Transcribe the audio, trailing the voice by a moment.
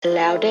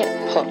Loud It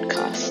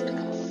Podcast.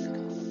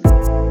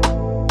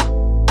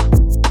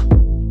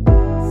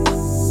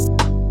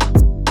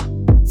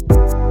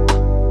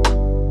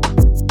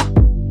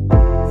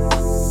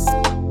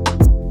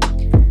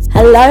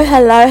 Hello,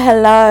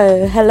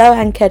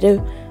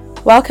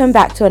 Ankedu. Welcome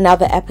back to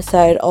another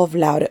episode of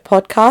Loud It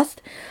Podcast.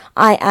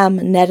 I am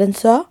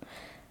Nedensa.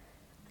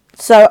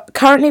 So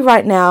currently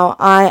right now,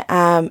 I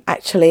am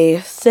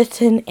actually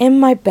sitting in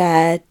my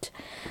bed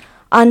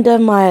under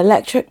my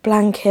electric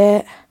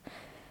blanket.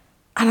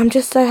 And I'm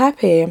just so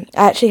happy. I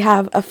actually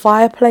have a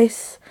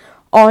fireplace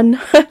on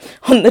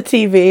the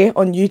TV,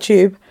 on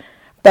YouTube.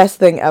 Best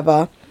thing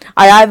ever.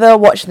 I either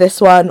watch this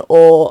one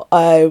or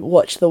I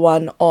watch the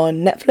one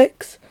on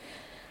Netflix.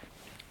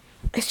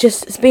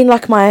 It's been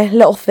like my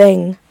little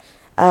thing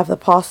of the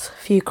past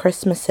few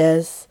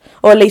Christmases.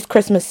 Or at least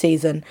Christmas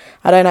season.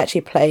 I don't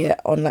actually play it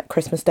on like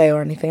Christmas Day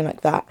or anything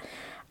like that.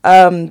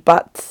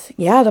 But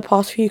yeah, the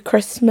past few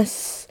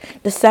Christmas,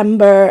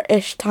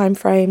 December-ish time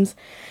frames,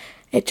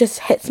 it just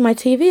hits my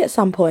TV at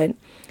some point.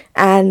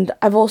 And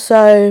I've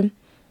also,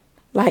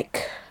 I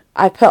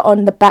put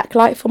on the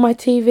backlight for my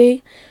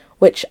TV,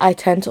 which I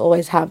tend to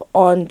always have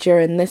on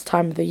during this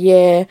time of the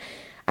year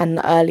and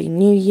the early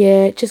New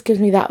Year. It just gives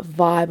me that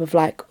vibe of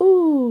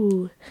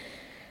ooh,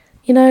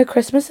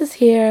 Christmas is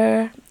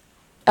here,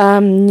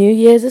 New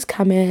Year's is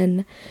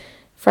coming,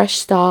 fresh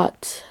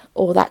start,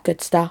 all that good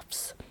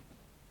stuffs.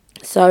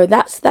 So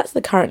that's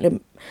the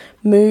current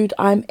mood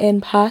I'm in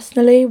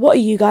personally. What are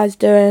you guys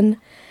doing?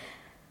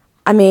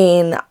 I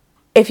mean,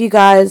 if you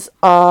guys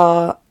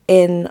are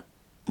in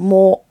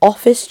more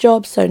office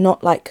jobs, so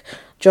not like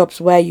jobs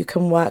where you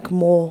can work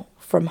more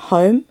from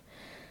home.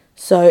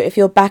 So if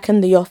you're back in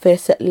the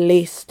office at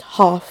least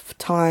half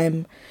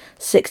time,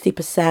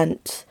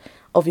 60%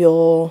 of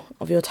your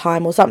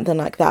time or something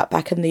like that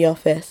back in the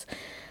office.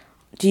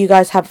 Do you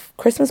guys have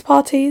Christmas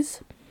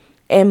parties?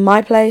 In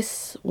my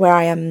place where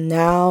I am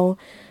now,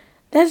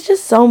 there's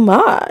just so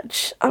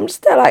much. I'm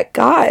just there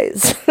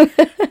guys.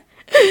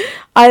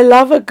 I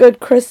love a good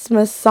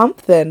Christmas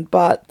something,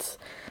 but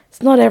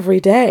it's not every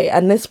day.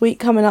 And this week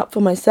coming up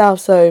for myself,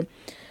 so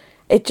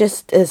it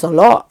just is a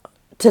lot.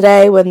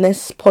 Today, when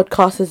this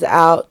podcast is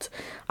out,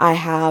 I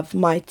have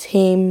my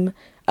team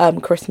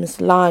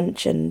Christmas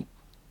lunch and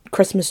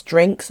Christmas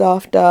drinks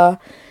after.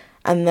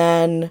 And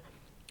then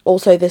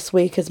also this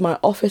week is my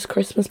office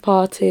Christmas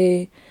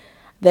party.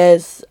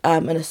 There's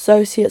an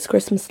associate's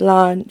Christmas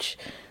lunch.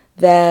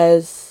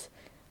 There's,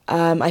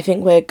 I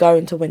think we're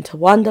going to Winter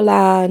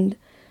Wonderland.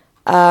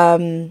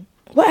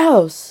 What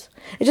else?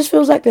 It just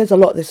feels like there's a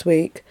lot this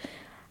week.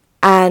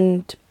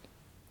 And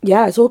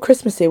yeah, it's all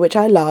Christmassy, which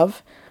I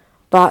love.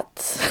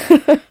 But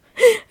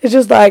it's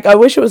just I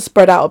wish it was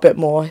spread out a bit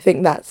more. I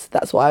think that's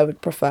what I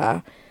would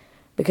prefer.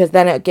 Because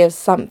then it gives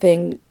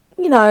something,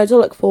 to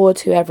look forward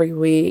to every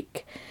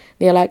week.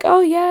 And you're like,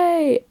 oh,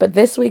 yay. But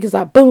this week is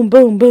boom,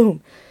 boom,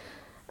 boom.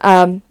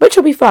 Which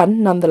will be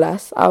fun,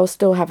 nonetheless. I'll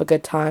still have a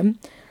good time.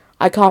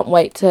 I can't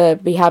wait to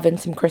be having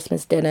some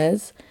Christmas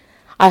dinners.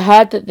 I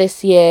heard that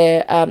this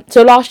year,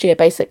 so last year,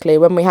 basically,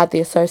 when we had the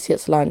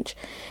associates lunch,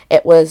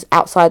 it was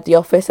outside the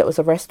office. It was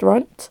a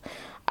restaurant.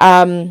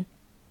 But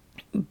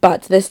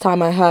this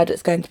time I heard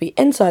it's going to be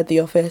inside the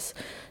office.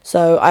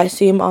 So I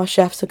assume our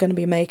chefs are going to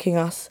be making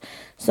us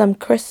some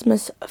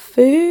Christmas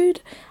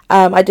food.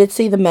 I did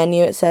see the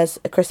menu. It says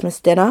a Christmas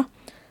dinner.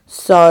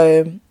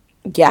 So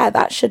yeah,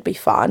 that should be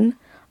fun.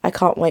 I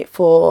can't wait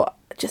for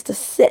just a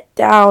sit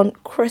down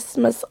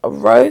Christmas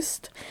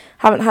roast.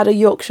 Haven't had a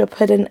Yorkshire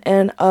pudding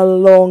in a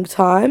long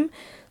time.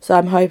 So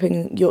I'm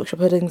hoping Yorkshire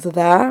puddings are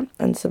there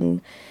and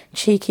some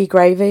cheeky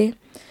gravy.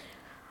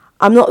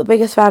 I'm not the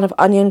biggest fan of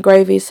onion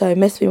gravy, so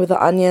miss me with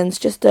the onions.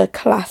 Just a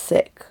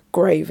classic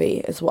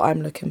gravy is what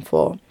I'm looking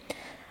for.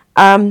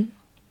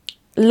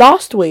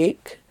 Last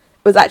week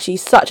was actually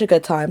such a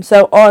good time.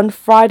 So on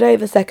Friday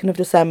the 2nd of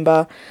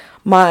December,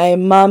 my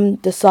mum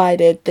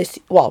decided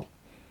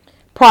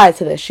prior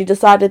to this, she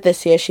decided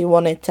this year she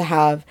wanted to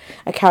have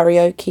a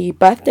karaoke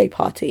birthday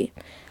party.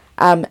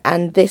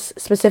 And this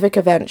specific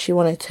event she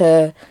wanted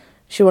to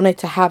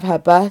have her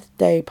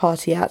birthday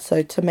party at,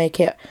 so to make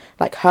it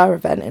like her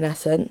event in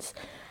essence.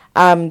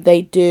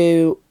 They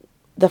do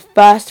the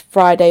first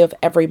Friday of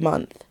every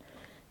month.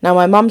 Now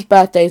my mum's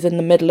birthday is in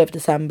the middle of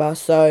December,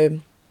 so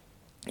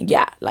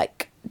yeah,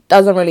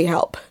 doesn't really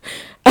help.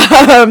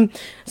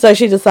 So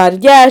she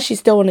decided, she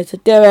still wanted to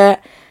do it.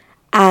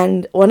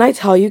 And when I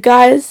tell you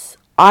guys,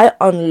 I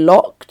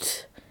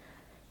unlocked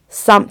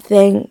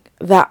something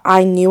that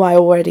I knew I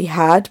already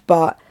had,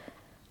 but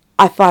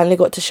I finally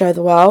got to show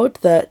the world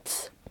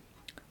that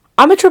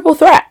I'm a triple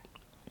threat.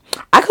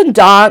 I can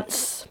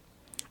dance,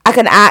 I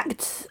can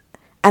act,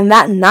 and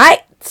that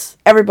night,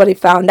 everybody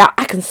found out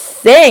I can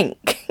sing.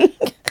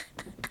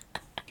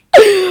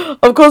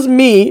 Of course,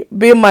 me,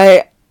 being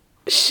my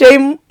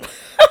shameless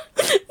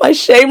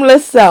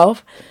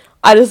self,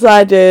 I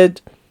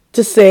decided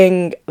to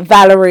sing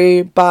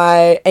Valerie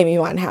by Amy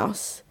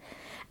Winehouse.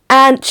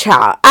 And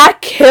ciao, I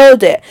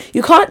killed it.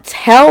 You can't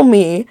tell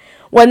me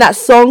when that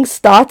song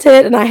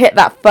started and I hit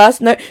that first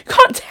note, you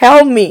can't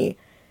tell me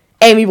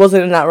Amy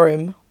wasn't in that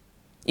room.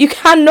 You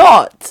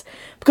cannot.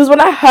 Because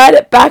when I heard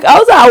it back, I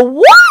was like,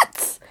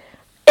 what?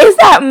 Is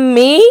that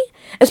me?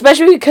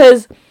 Especially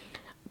because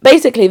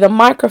basically the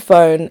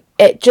microphone,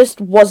 it just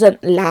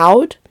wasn't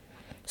loud.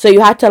 So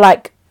you had to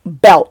like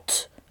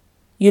belt.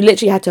 You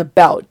literally had to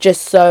belt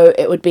just so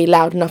it would be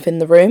loud enough in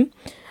the room.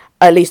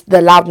 At least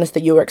the loudness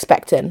that you were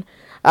expecting.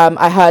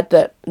 I heard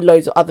that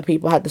loads of other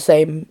people had the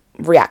same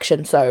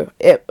reaction. So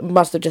it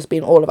must have just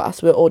been all of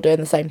us. We were all doing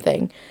the same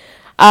thing.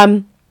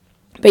 But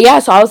yeah,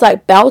 so I was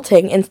like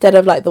belting instead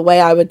of like the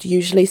way I would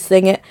usually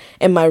sing it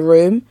in my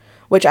room.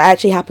 Which I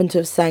actually happened to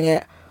have sang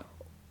it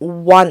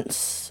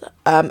once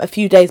a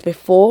few days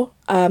before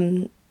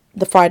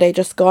the Friday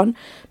just gone,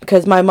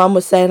 because my mum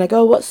was saying like,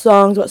 oh, what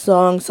songs,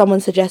 someone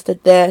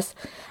suggested this,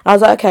 and I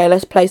was like, okay,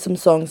 let's play some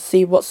songs,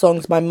 see what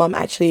songs my mum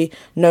actually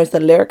knows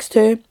the lyrics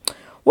to,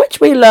 which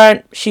we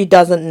learned she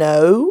doesn't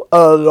know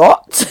a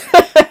lot.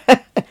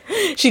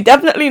 She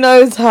definitely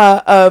knows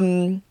her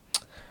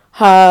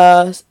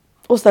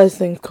what's those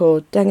things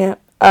called, dang it,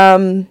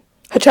 her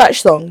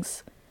church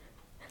songs,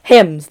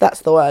 hymns,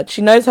 that's the word.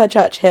 She knows her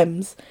church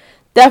hymns,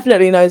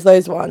 definitely knows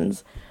those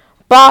ones,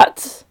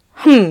 but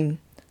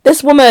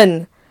this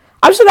woman,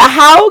 I'm just like,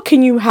 how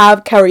can you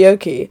have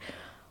karaoke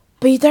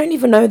but you don't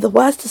even know the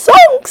words to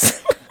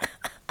songs?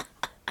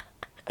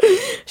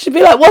 She'd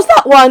be like, what's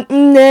that one?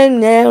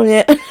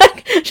 No.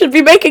 She'd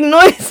be making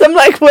noise. I'm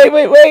like,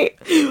 wait.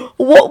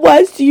 What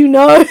words do you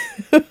know?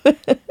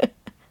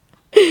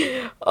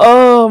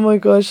 Oh my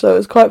gosh, that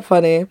was quite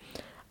funny.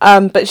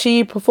 But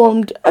she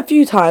performed a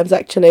few times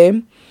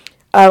actually.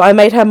 I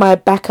made her my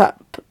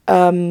backup,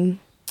 one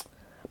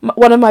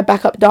of my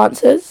backup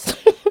dancers.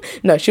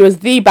 No, she was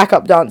the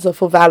backup dancer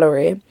for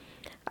Valerie.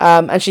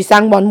 And she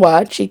sang one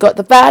word. She got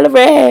the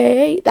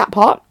Valerie, that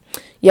part.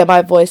 Yeah,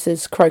 my voice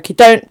is croaky.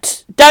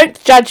 Don't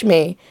judge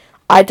me.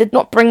 I did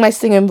not bring my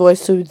singing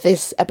voice to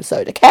this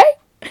episode, okay?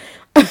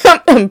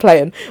 I'm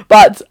playing.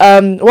 But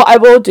what I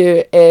will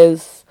do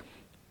is,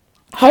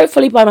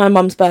 hopefully by my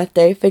mum's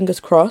birthday, fingers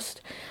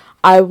crossed,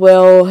 I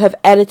will have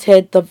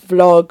edited the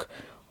vlog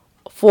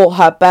for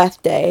her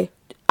birthday.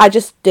 I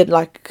just did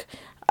like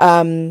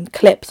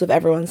clips of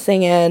everyone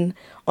singing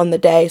on the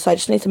day, so I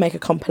just need to make a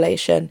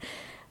compilation,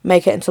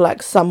 make it into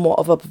like somewhat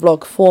of a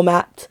vlog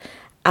format,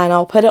 and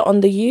I'll put it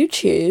on the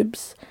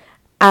YouTubes,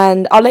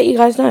 and I'll let you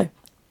guys know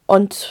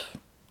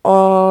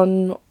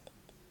on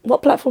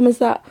what platform is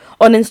that?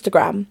 On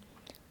Instagram.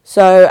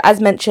 So as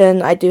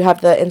mentioned, I do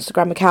have the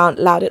Instagram account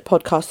Loud It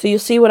Podcast, so you'll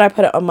see when I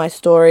put it on my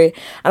story,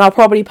 and I'll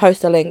probably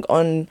post a link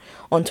on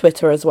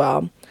Twitter as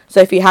well. So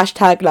if you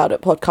hashtag Loud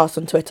It Podcast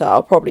on Twitter,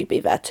 I'll probably be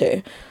there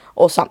too,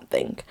 or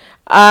something.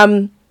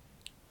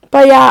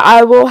 But yeah,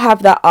 I will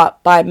have that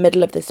up by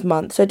middle of this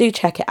month, so do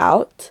check it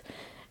out,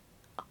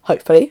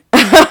 hopefully.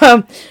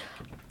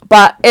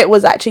 But it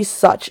was actually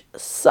such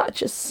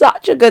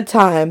a good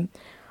time.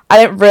 I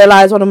didn't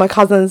realise one of my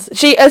cousins,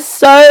 she is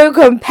so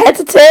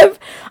competitive.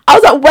 I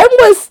was like, when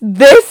was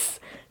this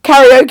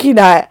karaoke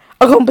night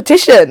a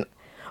competition?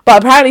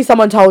 But apparently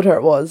someone told her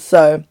it was,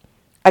 so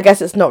I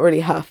guess it's not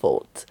really her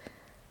fault.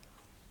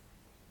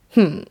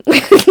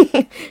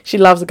 She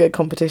loves a good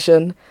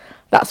competition.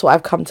 That's what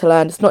I've come to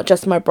learn. It's not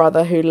just my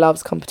brother who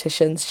loves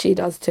competitions, she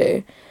does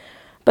too.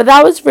 But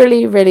that was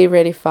really, really,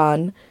 really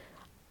fun.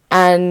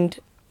 And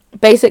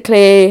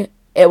basically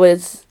it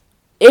was,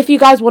 if you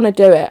guys want to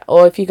do it,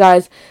 or if you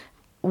guys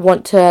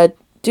want to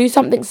do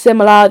something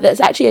similar that's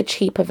actually a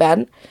cheap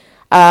event,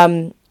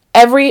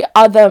 every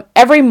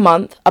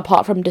month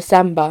apart from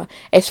December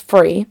is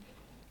free.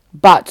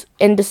 But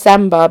in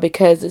December,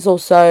 because it's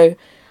also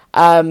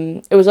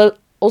it was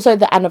also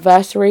the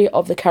anniversary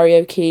of the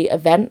karaoke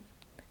event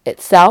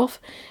itself,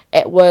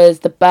 it was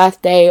the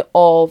birthday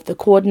of the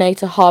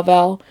coordinator,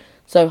 Harvell.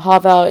 So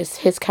Harvell is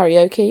his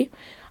karaoke.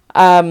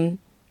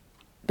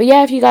 But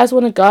yeah, if you guys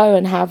want to go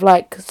and have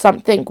like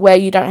something where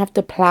you don't have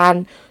to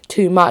plan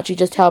too much, you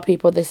just tell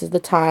people this is the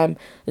time,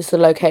 this is the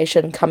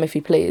location, come if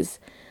you please.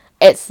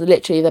 It's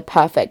literally the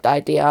perfect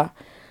idea.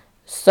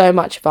 So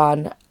much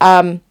fun.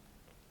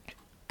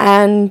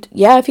 And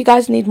yeah, if you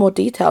guys need more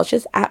details,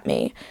 just at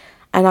me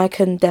and I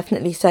can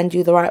definitely send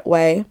you the right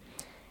way.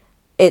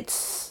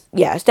 It's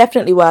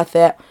definitely worth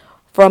it.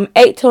 From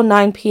 8 till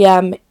 9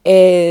 p.m.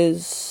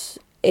 is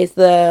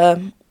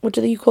the, what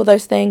do you call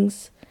those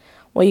things?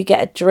 Where you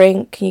get a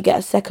drink and you get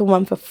a second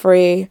one for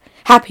free.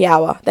 Happy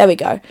hour. There we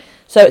go.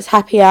 So it's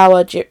happy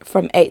hour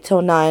from 8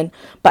 till 9.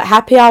 But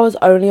happy hour's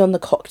only on the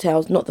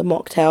cocktails, not the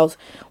mocktails.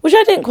 Which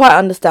I didn't quite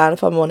understand,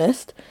 if I'm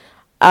honest.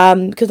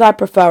 Because I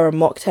prefer a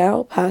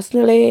mocktail,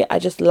 personally. I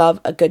just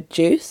love a good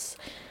juice.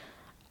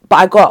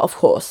 But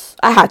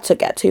I had to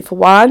get 2 for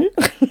 1.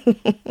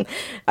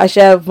 I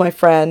share with my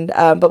friend.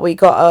 But we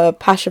got a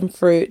passion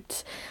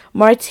fruit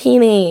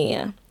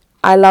martini.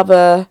 I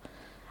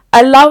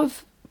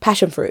love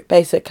passion fruit,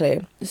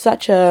 basically. It's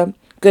such a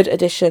good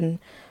addition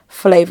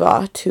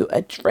flavour to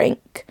a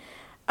drink.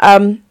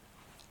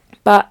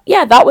 But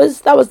yeah, that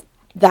was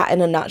that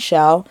in a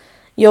nutshell.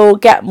 You'll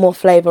get more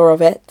flavour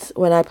of it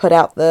when I put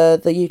out the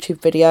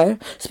YouTube video.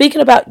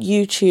 Speaking of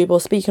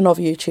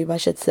YouTube, I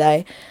should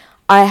say,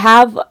 I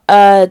have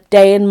a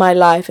day in my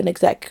life in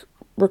exec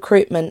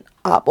recruitment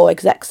up, or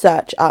exec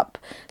search up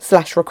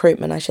 /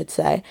 recruitment, I should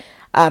say.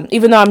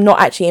 Even though I'm not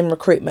actually in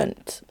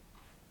recruitment.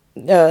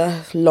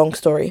 Long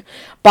story.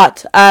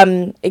 But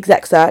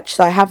exec search,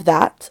 so I have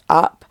that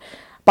up.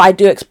 But I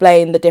do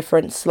explain the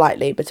difference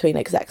slightly between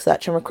exec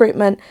search and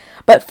recruitment.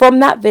 But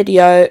from that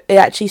video, it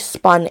actually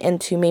spun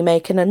into me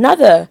making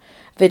another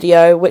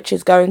video, which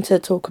is going to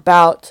talk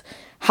about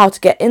how to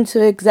get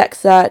into exec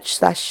search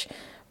 /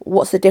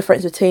 what's the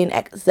difference between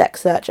exec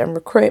search and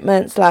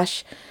recruitment /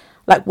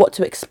 like what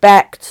to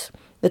expect,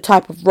 the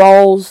type of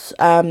roles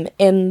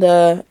in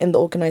the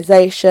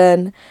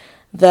organization,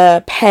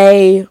 the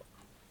pay.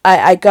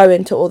 I go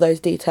into all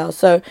those details.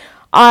 So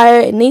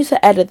I need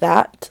to edit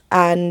that,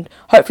 and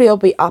hopefully it'll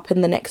be up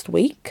in the next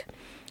week.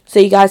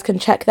 So you guys can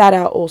check that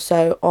out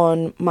also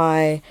on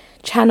my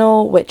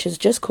channel, which is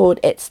just called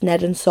It's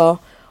Ned and So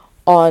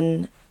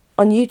on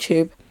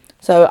YouTube.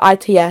 So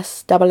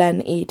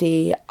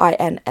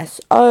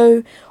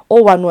ITSNNEDINSO,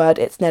 all one word,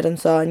 It's Ned and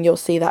So, and you'll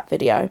see that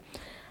video.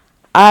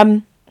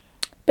 But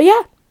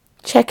yeah,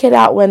 check it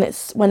out when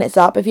it's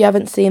up. If you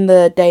haven't seen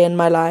the day in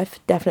my life,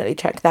 definitely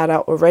check that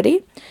out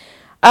already.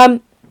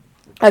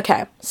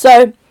 Okay,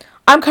 so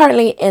I'm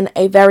currently in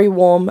a very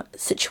warm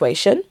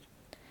situation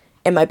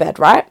in my bed,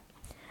 right?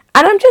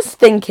 And I'm just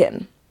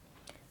thinking,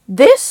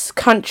 this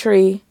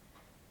country,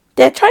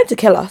 they're trying to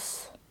kill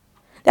us.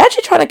 They're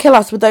actually trying to kill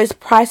us with those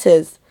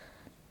prices.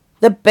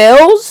 The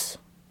bills.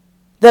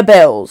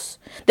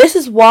 This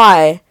is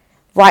why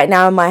right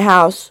now in my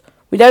house,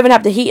 we don't even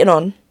have the heating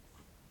on.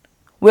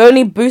 We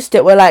only boost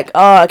it. We're like,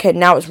 oh, okay,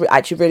 now it's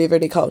actually really,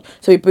 really cold.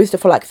 So we boost it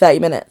for like 30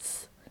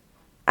 minutes.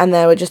 And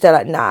then we're just there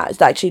like, nah,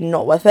 it's actually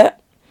not worth it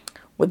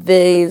with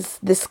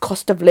this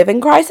cost of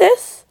living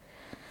crisis.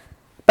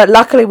 But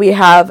luckily we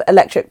have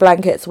electric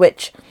blankets,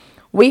 which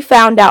we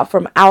found out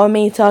from our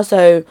meter.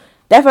 So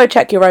therefore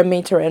check your own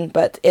meter in,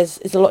 but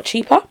it's a lot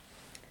cheaper.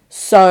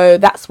 So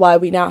that's why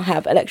we now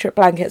have electric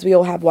blankets. We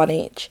all have one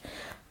each.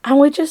 And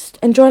we just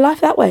enjoy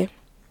life that way.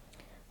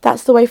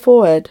 That's the way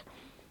forward.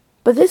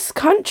 But this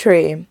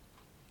country,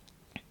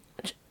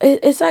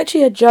 it's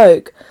actually a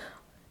joke.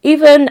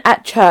 Even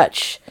at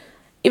church,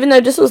 even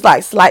though this was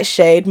like slight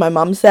shade, my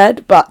mum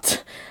said,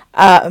 but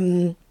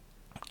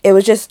it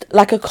was just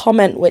like a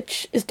comment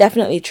which is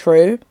definitely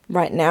true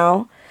right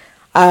now.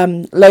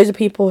 Loads of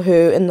people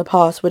who in the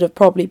past would have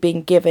probably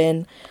been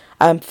given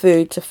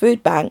food to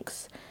food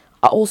banks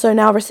are also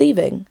now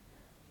receiving,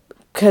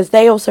 because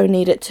they also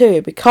need it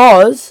too.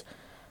 Because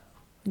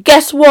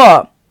guess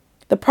what?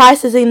 The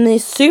prices in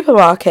these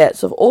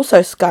supermarkets have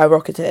also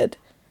skyrocketed.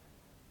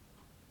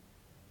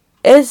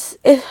 It's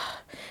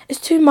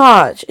too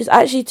much. It's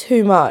actually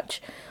too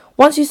much.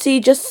 Once you see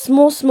just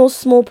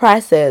small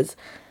prices,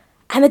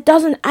 and it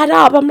doesn't add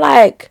up, I'm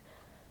like,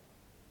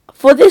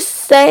 for this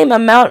same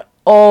amount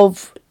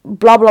of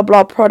blah blah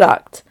blah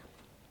product,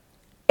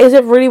 is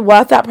it really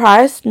worth that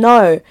price?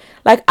 No.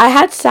 Like, I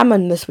had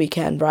salmon this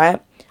weekend, right?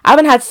 I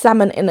haven't had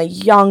salmon in a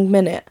young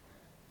minute.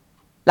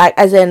 Like,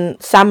 as in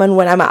salmon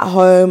when I'm at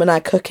home and I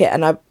cook it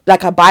and I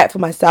buy it for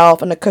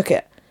myself and I cook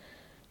it.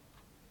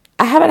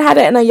 I haven't had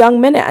it in a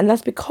young minute, and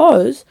that's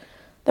because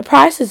the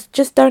prices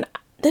just don't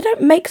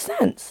make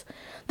sense.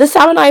 The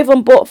salmon I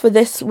even bought for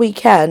this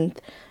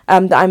weekend,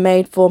 that I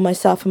made for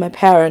myself and my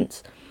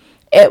parents,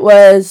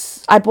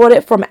 I bought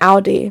it from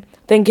Aldi,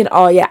 thinking,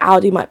 oh yeah,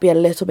 Aldi might be a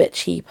little bit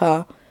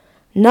cheaper.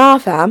 Nah,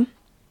 fam.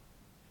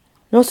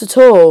 Not at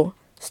all.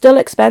 Still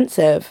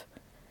expensive.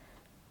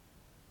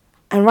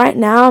 And right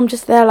now, I'm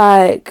just there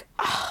like,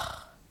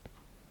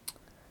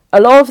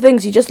 a lot of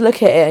things, you just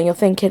look at it and you're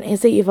thinking,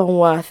 is it even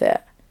worth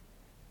it?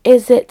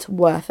 Is it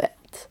worth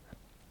it?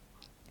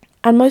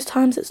 And most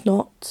times it's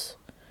not.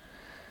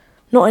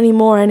 Not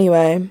anymore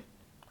anyway.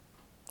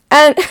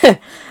 And,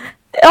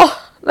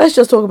 let's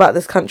just talk about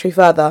this country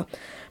further.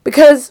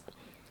 Because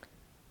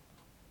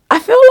I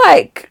feel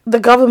like the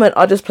government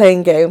are just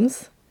playing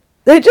games.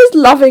 They're just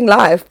loving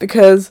life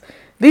because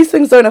these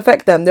things don't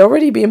affect them. They're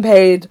already being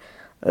paid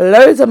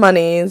loads of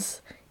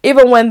monies,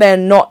 even when they're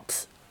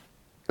not,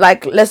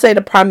 like, let's say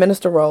the Prime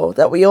Minister role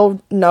that we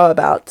all know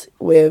about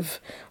with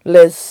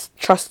Liz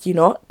Trust You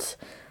Not.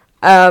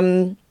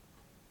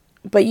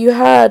 But you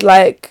heard,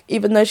 like,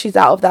 even though she's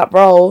out of that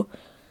role,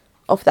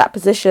 of that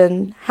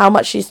position, how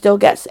much she still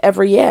gets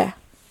every year.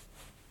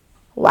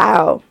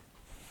 Wow.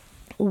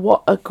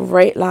 What a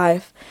great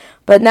life.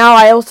 But now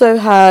I also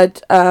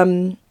heard,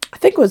 I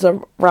think it was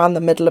around the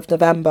middle of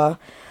November,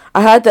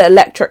 I heard that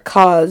electric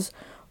cars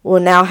will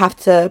now have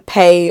to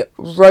pay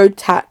road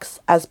tax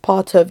as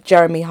part of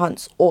Jeremy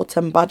Hunt's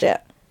autumn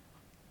budget.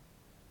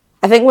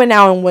 I think we're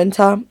now in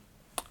winter.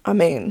 I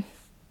mean,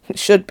 it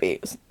should be.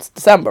 It's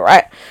December,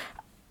 right?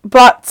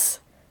 But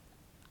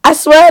I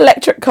swear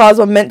electric cars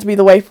were meant to be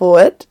the way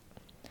forward.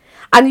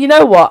 And you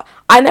know what?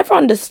 I never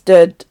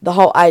understood the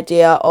whole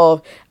idea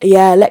of,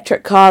 yeah,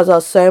 electric cars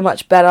are so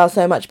much better,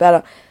 so much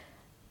better.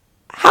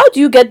 How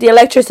do you get the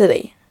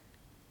electricity?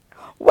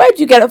 Where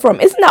do you get it from?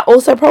 Isn't that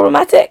also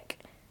problematic?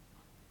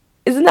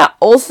 Isn't that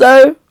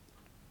also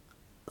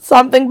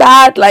something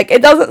bad. Like,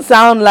 it doesn't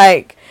sound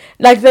like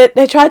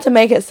they tried to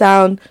make it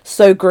sound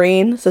so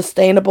green,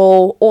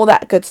 sustainable, all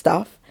that good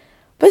stuff.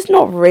 But it's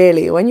not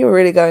really when you're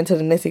really going to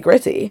the nitty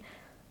gritty.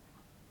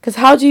 Because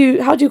how do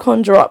you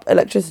conjure up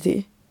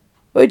electricity?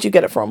 Where'd you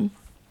get it from?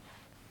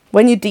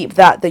 When you deep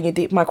that, then you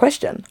deep my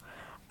question.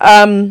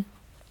 But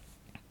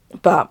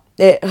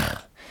it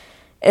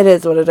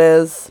is what it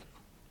is.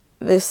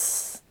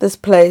 This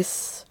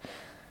place,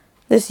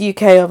 this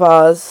UK of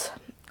ours,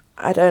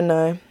 I don't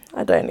know.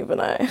 I don't even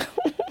know.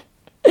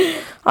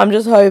 I'm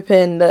just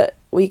hoping that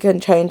we can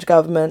change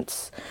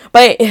governments.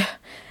 But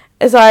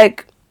it's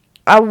like,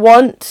 I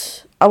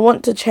want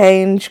to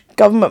change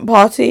government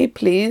party,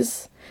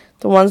 please.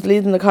 The ones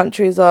leading the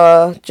countries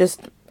are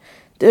just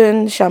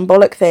doing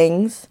shambolic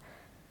things.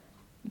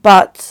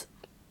 But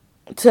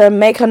to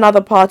make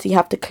another party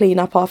have to clean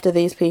up after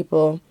these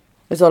people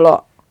is a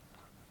lot.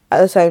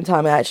 At the same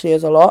time, it actually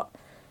is a lot.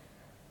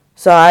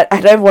 So I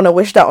don't want to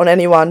wish that on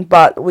anyone,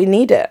 but we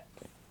need it.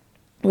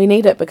 We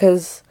need it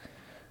because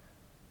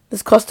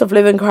this cost of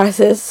living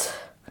crisis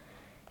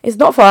is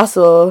not for us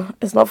or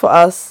it's not for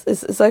us.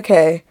 It's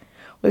okay.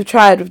 We've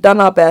tried. We've done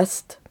our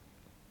best.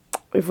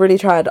 We've really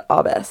tried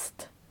our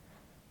best.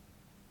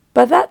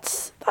 But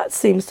that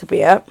seems to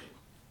be it.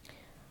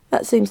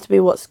 That seems to be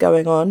what's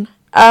going on.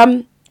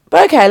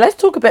 But okay, let's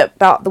talk a bit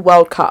about the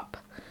World Cup.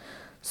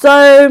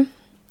 So,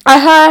 I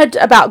heard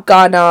about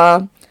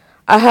Ghana.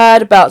 I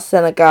heard about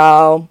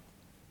Senegal.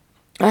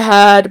 I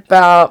heard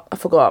about, I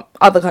forgot,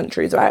 other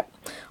countries, right?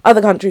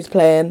 Other countries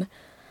playing.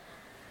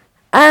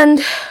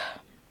 And,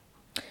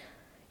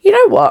 you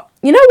know what?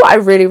 You know what I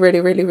really, really,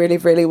 really, really,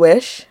 really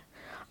wish?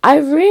 I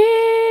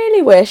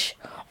really wish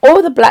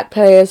all the black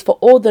players for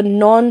all the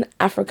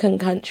non-African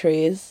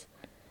countries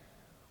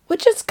would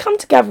just come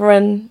together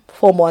and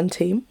form one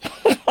team.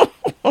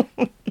 That'll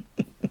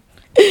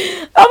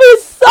be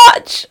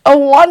such a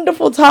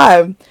wonderful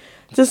time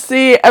to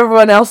see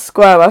everyone else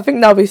squirm. I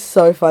think that'll be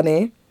so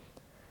funny.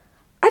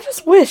 I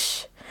just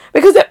wish.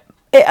 Because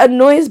it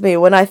annoys me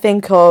when I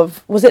think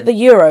of... Was it the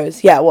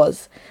Euros? Yeah, it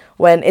was.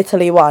 When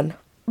Italy won.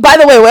 By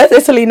the way, where's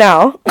Italy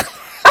now?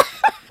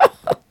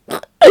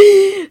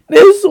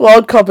 This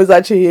World Cup is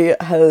actually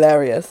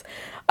hilarious.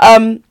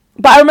 But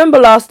I remember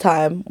last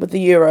time with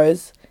the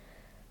Euros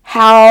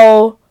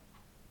how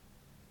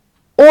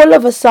all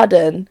of a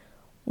sudden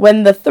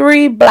when the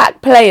 3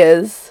 black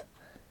players,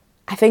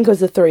 I think it was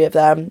the 3 of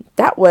them,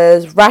 that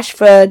was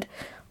Rashford,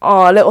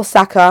 little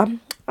Saka.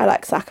 I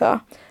like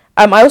Saka.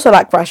 I also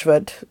like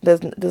Rashford.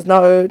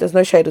 There's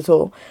no shade at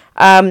all.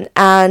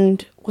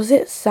 And was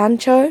it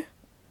Sancho?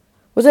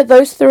 Was it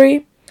those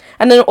 3?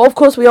 And then, of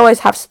course, we always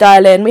have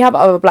Sterling. We have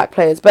other black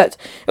players. But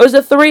it was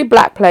the 3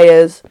 black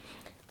players,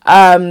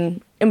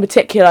 in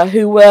particular,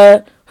 who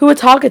were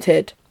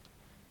targeted.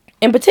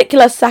 In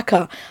particular,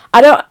 Saka.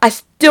 I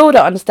still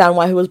don't understand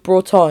why he was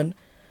brought on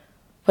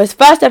for his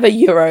first ever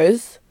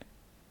Euros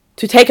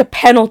to take a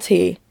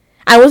penalty.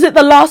 And was it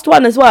the last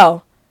one as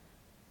well?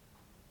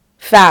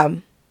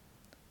 Fam.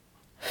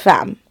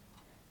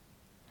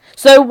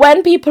 So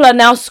when people are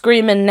now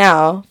screaming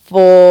now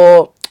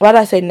for... Why did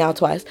I say now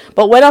twice?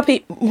 But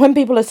when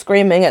people are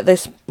screaming at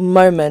this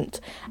moment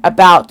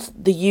about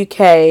the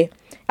UK,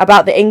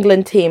 about the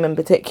England team in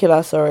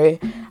particular,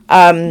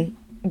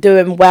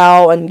 doing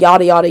well and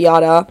yada yada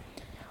yada,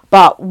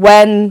 but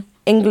when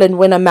England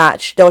win a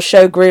match, they'll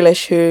show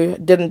Grealish who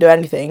didn't do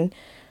anything,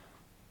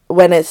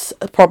 when it's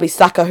probably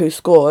Saka who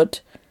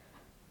scored,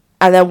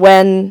 and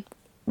then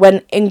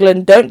when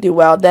England don't do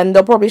well, then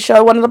they'll probably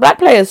show one of the black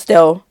players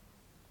still.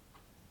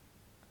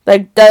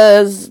 Like,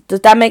 does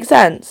that make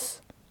sense?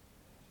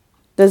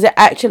 Does it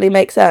actually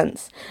make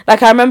sense?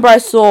 Like, I remember I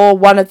saw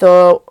one of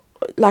the,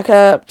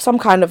 some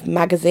kind of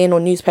magazine or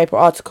newspaper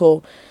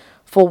article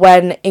for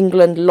when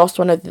England lost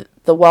one of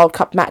the World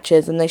Cup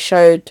matches, and they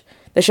showed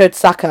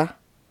Saka.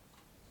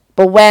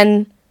 But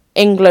when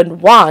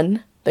England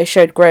won, they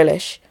showed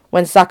Grealish,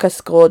 when Saka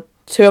scored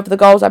 2 of the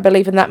goals, I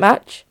believe, in that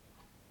match.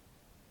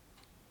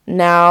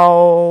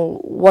 Now,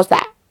 what's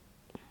that?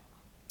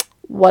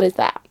 What is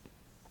that?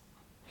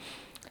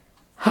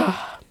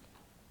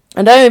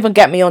 And don't even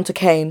get me onto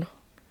Kane.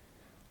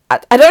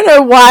 I don't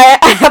know why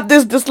I have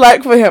this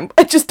dislike for him.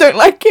 I just don't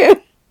like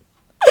him.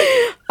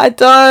 I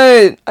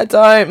don't.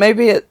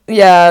 Maybe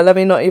let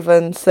me not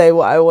even say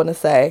what I want to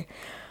say.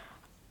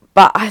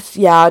 But I'm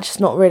just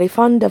not really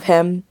fond of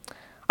him.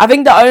 I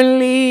think the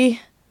only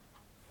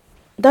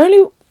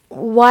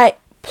white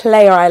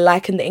player I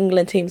like in the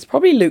England team is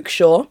probably Luke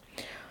Shaw.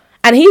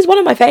 And he's one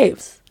of my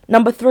faves.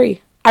 Number 3.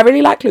 I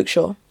really like Luke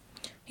Shaw.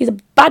 He's a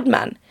bad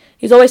man.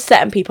 He's always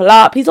setting people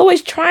up. He's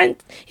always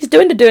he's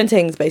doing the doing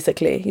things,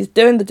 basically. He's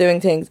doing the doing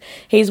things.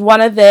 He's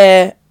one of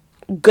their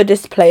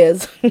goodest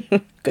players.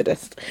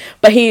 Goodest.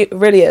 But he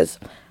really is.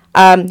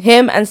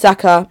 Him and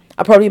Saka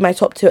are probably my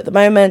top 2 at the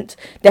moment.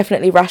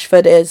 Definitely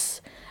Rashford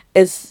is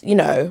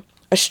a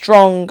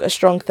strong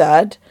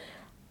third.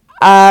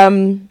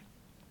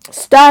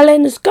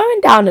 Sterling is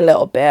going down a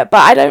little bit,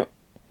 but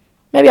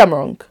maybe I'm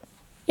wrong.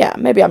 Yeah,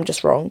 maybe I'm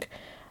just wrong.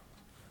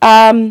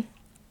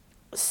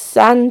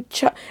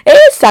 Sancho. It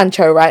is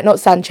Sancho, right? Not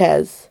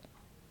Sanchez.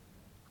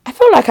 I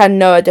feel like I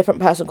know a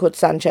different person called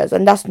Sanchez,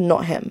 and that's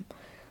not him.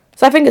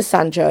 So I think it's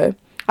Sancho.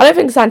 I don't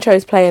think Sancho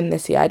is playing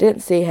this year. I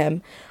didn't see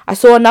him. I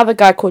saw another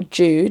guy called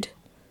Jude.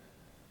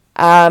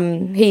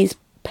 He's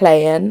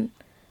playing.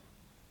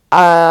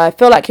 I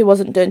feel like he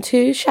wasn't doing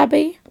too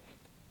shabby.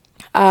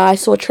 I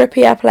saw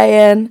Trippier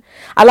playing.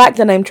 I like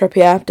the name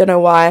Trippier. Don't know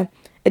why.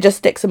 It just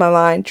sticks in my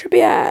mind.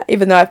 Trippier.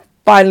 Even though I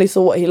finally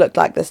saw what he looked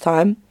like this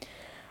time.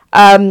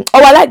 I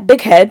like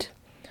Big Head.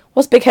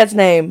 What's Big Head's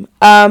name?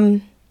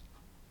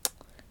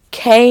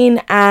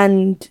 Kane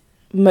and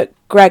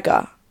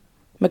McGregor.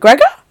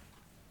 McGregor?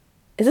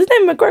 Is his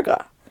name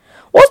McGregor?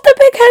 What's the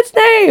big head's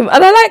name?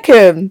 And I like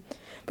him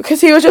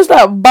because he was just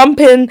like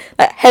bumping,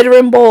 like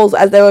headering balls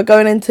as they were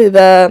going towards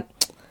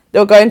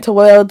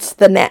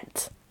the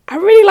net. I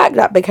really like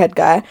that big head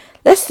guy.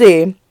 Let's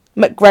see.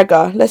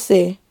 McGregor. Let's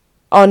see.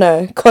 Oh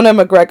no, Conor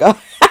McGregor.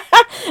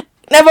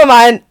 Never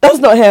mind. That's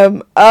not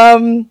him.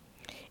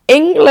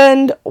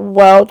 England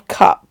World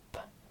Cup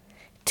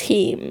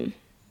team.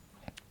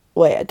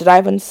 Wait, did I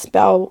even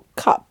spell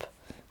cup?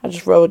 I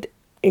just wrote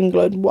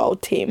England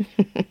World Team.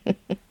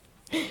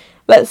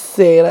 Let's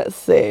see.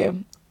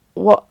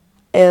 What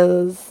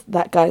is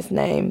that guy's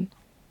name?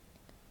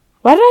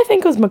 Why did I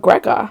think it was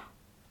McGregor?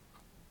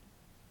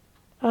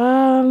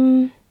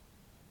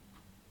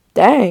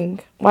 Dang.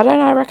 Why don't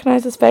I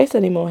recognize his face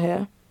anymore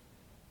here?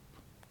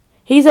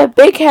 He's a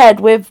big head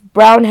with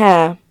brown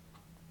hair.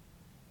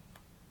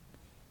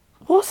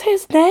 What's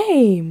his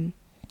name?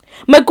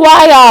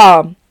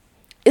 Maguire.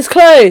 It's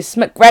close.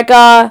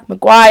 McGregor,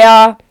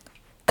 Maguire.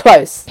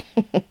 Close.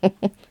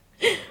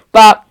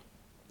 But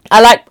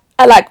I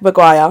like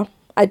Maguire.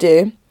 I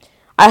do.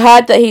 I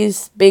heard that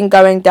he's been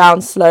going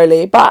down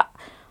slowly, but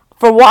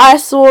from what I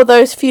saw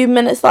those few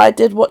minutes that I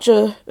did watch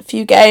a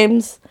few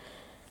games,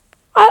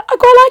 I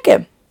quite like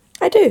him.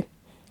 I do.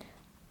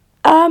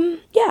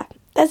 Yeah,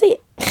 that's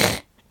it.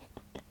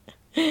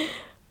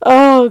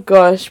 Oh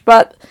gosh,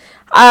 but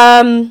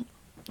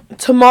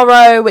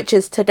tomorrow, which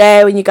is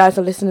today when you guys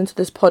are listening to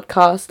this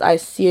podcast, I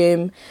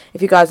assume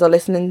if you guys are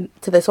listening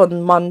to this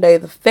on Monday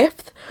the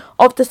 5th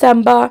of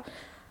December,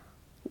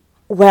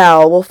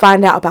 well, we'll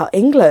find out about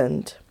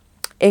England.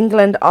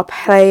 England are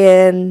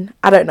playing,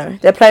 I don't know,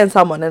 they're playing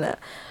someone, innit?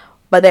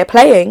 But they're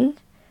playing,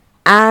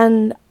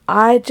 and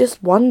I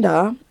just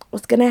wonder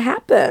what's going to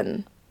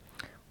happen.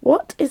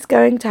 What is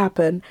going to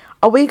happen?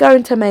 Are we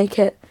going to make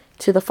it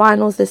to the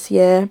finals this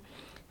year?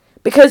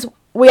 Because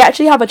we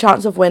actually have a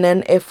chance of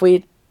winning if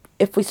we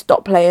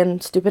stop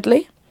playing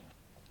stupidly.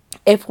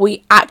 If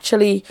we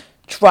actually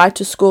try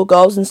to score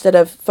goals instead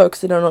of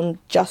focusing on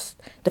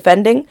just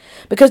defending.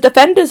 Because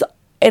defenders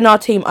in our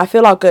team, I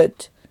feel, are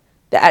good.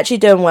 They're actually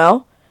doing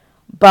well.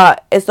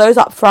 But it's those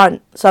up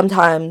front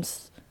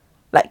sometimes.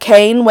 Like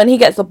Kane, when he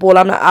gets the ball,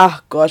 I'm like,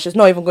 ah, gosh, it's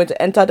not even going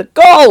to enter the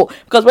goal.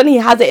 Because when he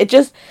has it, it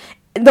just...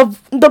 The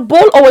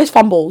ball always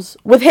fumbles.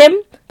 With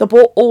him, the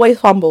ball always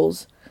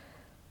fumbles.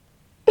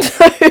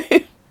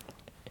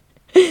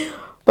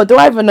 But do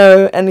I even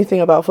know anything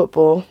about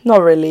football?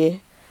 Not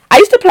really. I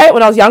used to play it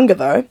when I was younger,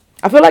 though.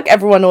 I feel like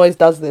everyone always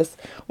does this.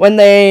 When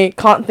they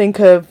can't think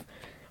of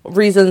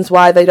reasons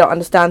why they don't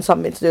understand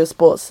something to do with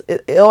sports,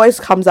 it always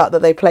comes out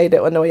that they played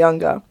it when they were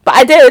younger. But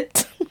I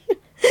did.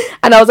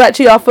 And I was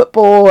actually our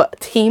football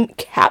team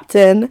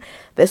captain,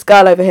 this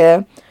girl over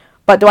here.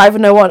 But do I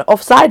even know what an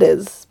offside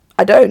is?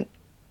 I don't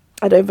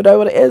even know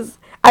what it is.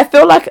 I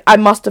feel like I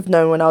must have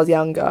known when I was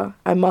younger.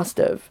 I must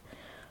have.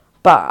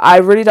 But I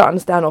really don't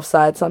understand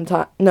offside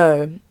sometimes.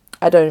 No,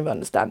 I don't even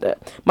understand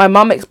it. My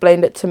mum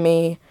explained it to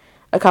me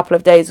a couple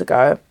of days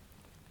ago,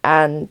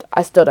 and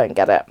I still don't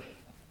get it.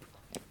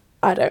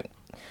 I don't.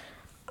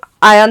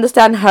 I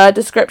understand her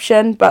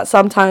description, but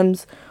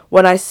sometimes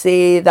when I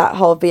see that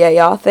whole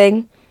VAR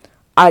thing,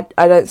 I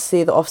don't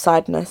see the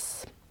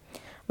offsideness.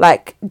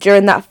 Like,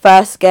 during that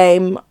first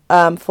game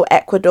for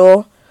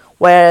Ecuador,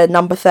 where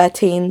number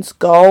 13's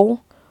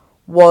goal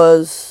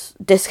was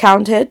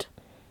discounted,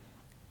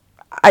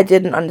 I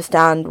didn't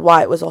understand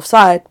why it was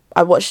offside.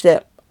 I watched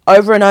it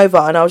over and over,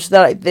 and I was just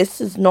there like,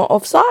 this is not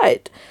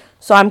offside.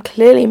 So I'm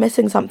clearly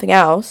missing something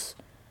else.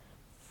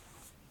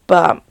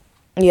 But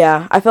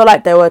yeah, I feel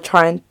like they were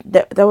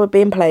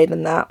being played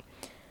in that.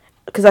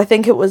 Because I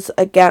think it was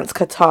against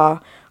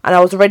Qatar, and I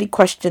was already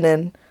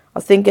questioning. I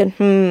was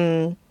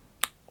thinking,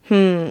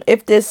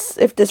 if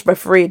this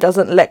referee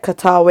doesn't let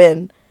Qatar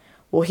win,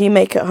 will he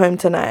make it home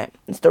tonight?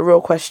 It's the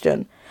real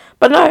question.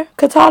 But no,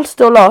 Qatar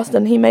still lost,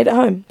 and he made it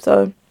home.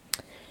 So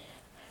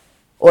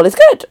all is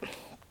good.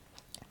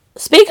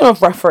 Speaking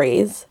of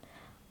referees,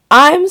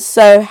 I'm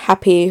so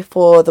happy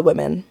for the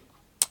women.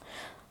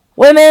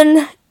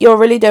 Women, you're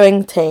really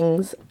doing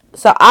things.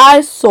 So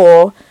I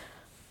saw,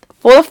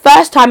 for the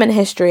first time in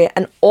history,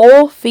 an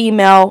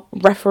all-female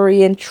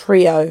refereeing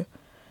trio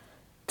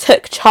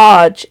took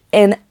charge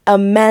in a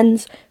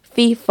men's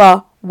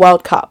FIFA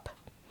World Cup.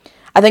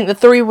 I think the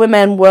three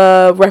women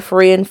were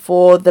refereeing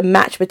for the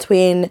match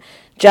between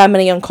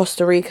Germany and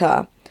Costa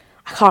Rica.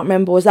 I can't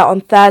remember, was that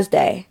on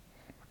Thursday?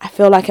 I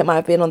feel like it might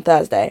have been on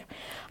Thursday.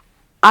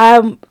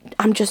 I'm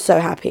just so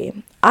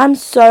happy. I'm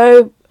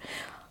so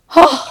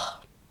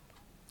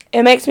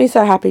it makes me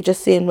so happy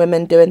just seeing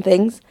women doing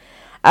things.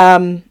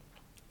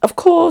 Of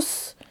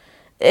course,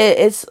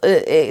 it's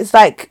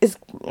like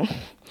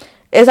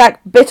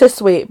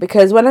bittersweet,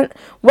 because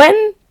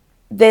when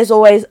there's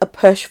always a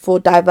push for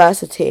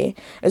diversity,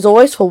 it's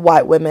always for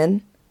white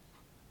women.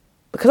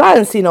 Because I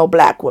didn't see no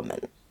black women.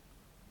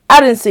 I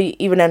didn't see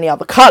even any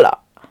other colour.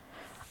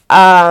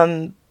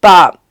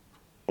 But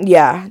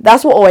yeah,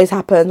 that's what always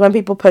happens when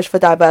people push for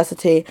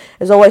diversity.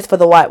 It's always for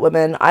the white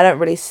women. I don't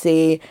really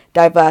see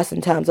diverse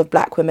in terms of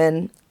black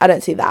women. I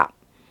don't see that.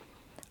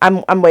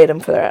 I'm waiting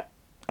for it.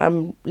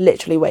 I'm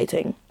literally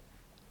waiting.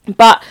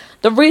 But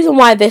the reason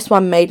why this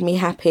one made me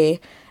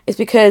happy is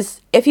because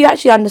if you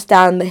actually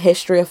understand the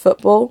history of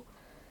football,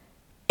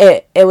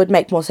 it would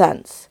make more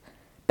sense.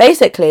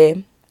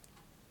 Basically,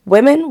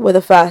 women were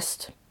the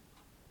first.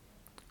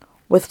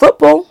 With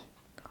football,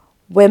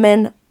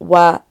 women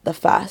were the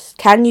first.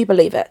 Can you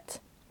believe it?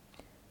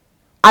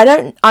 I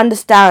don't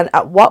understand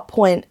at what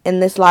point in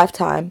this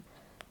lifetime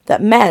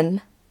that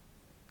men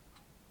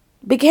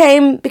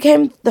became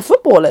the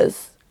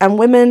footballers and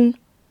women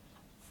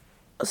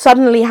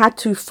suddenly had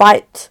to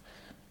fight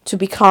to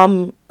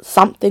become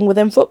something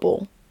within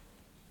football.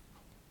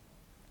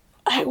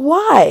 Like,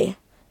 why?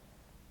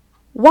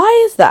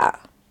 Why is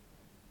that?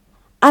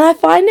 And I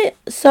find it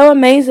so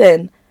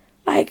amazing.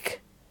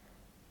 Like,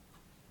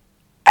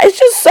 it's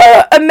just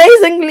so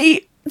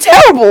amazingly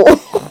terrible.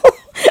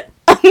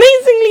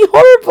 Amazingly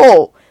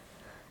horrible.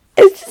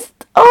 It's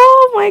just,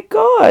 oh my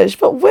gosh.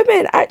 But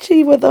women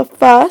actually were the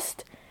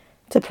first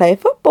to play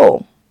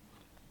football.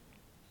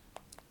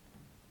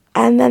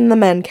 And then the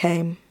men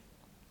came.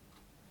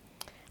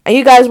 And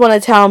you guys want to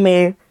tell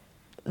me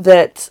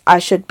that I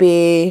should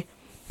be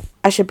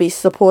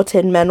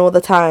supporting men all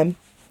the time.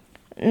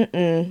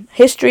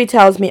 History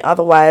tells me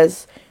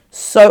otherwise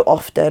so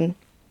often.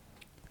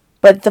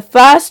 But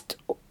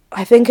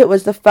I think it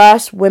was the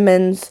first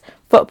women's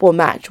football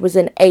match was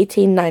in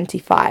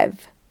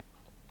 1895.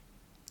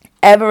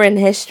 Ever in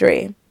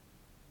history.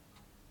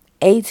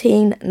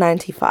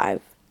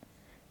 1895.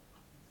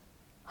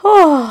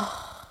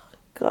 Oh,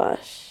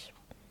 gosh.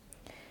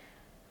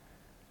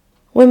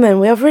 Women,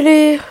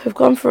 we've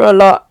gone through a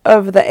lot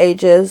over the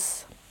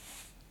ages.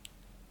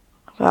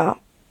 Well,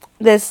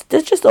 there's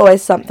just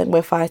always something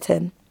we're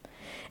fighting.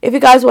 If you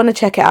guys want to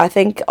check it out, I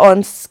think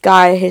on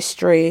Sky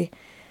History,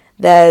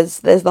 there's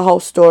the whole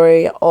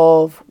story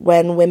of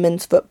when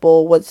women's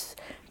football was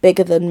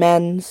bigger than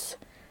men's,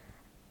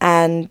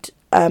 and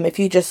if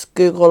you just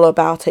Google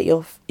about it,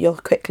 you'll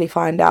quickly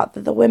find out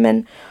that the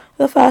women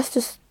were the first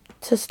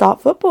to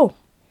start football.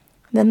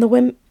 And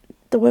then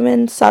the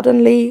women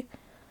suddenly,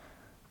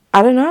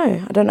 I don't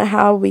know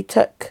how we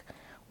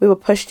were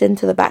pushed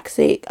into the back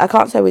seat. I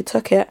can't say we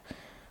took it,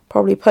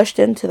 probably pushed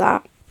into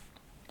that.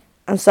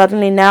 And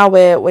suddenly now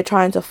we're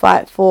trying to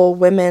fight for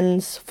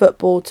women's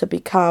football to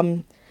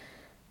become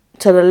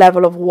to the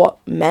level of what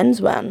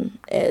men's one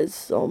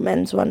is, or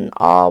men's one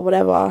are,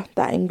 whatever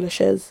that English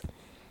is.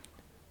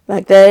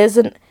 Like, there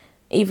isn't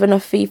even a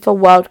FIFA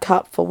World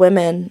Cup for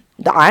women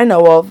that I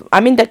know of.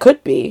 I mean, there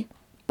could be,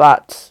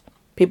 but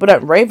people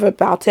don't rave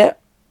about it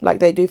like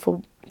they do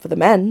for the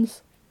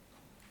men's.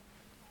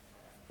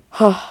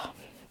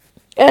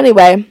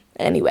 Anyway,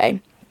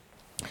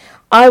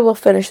 I will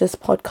finish this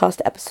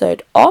podcast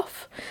episode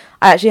off.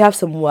 I actually have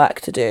some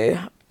work to do.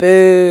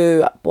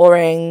 Boo,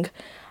 boring.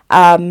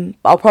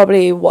 I'll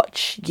probably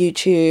watch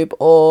YouTube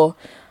or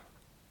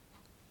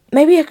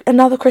maybe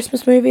another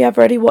Christmas movie. I've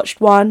already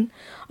watched one.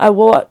 I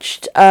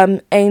watched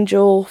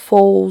Angel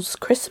Falls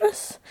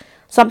Christmas,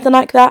 something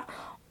like that,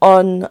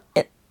 on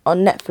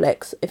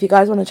Netflix. If you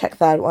guys want to check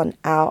that one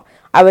out,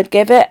 I would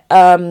give it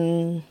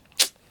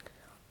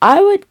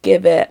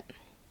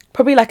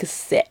probably like a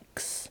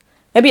 6,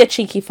 maybe a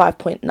cheeky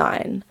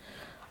 5.9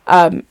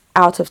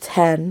 out of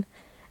 10.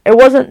 It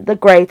wasn't the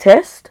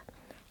greatest.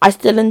 I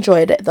still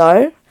enjoyed it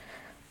though.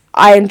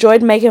 I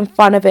enjoyed making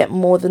fun of it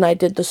more than I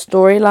did the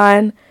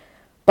storyline,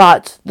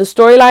 but the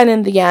storyline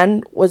in the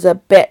end was a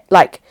bit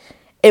like,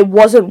 it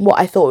wasn't what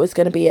I thought it was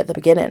going to be at the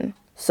beginning.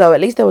 So at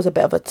least there was a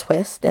bit of a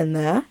twist in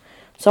there.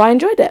 So I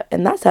enjoyed it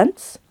in that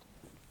sense.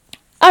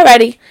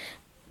 Alrighty.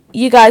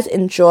 You guys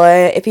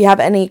enjoy. If you have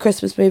any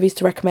Christmas movies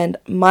to recommend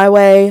my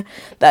way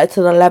that are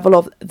to the level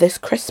of this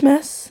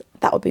Christmas,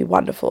 that would be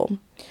wonderful.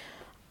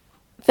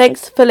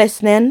 Thanks for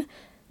listening.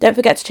 Don't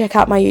forget to check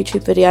out my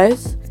YouTube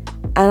videos.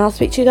 And I'll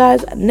speak to you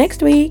guys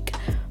next week.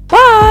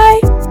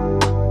 Bye!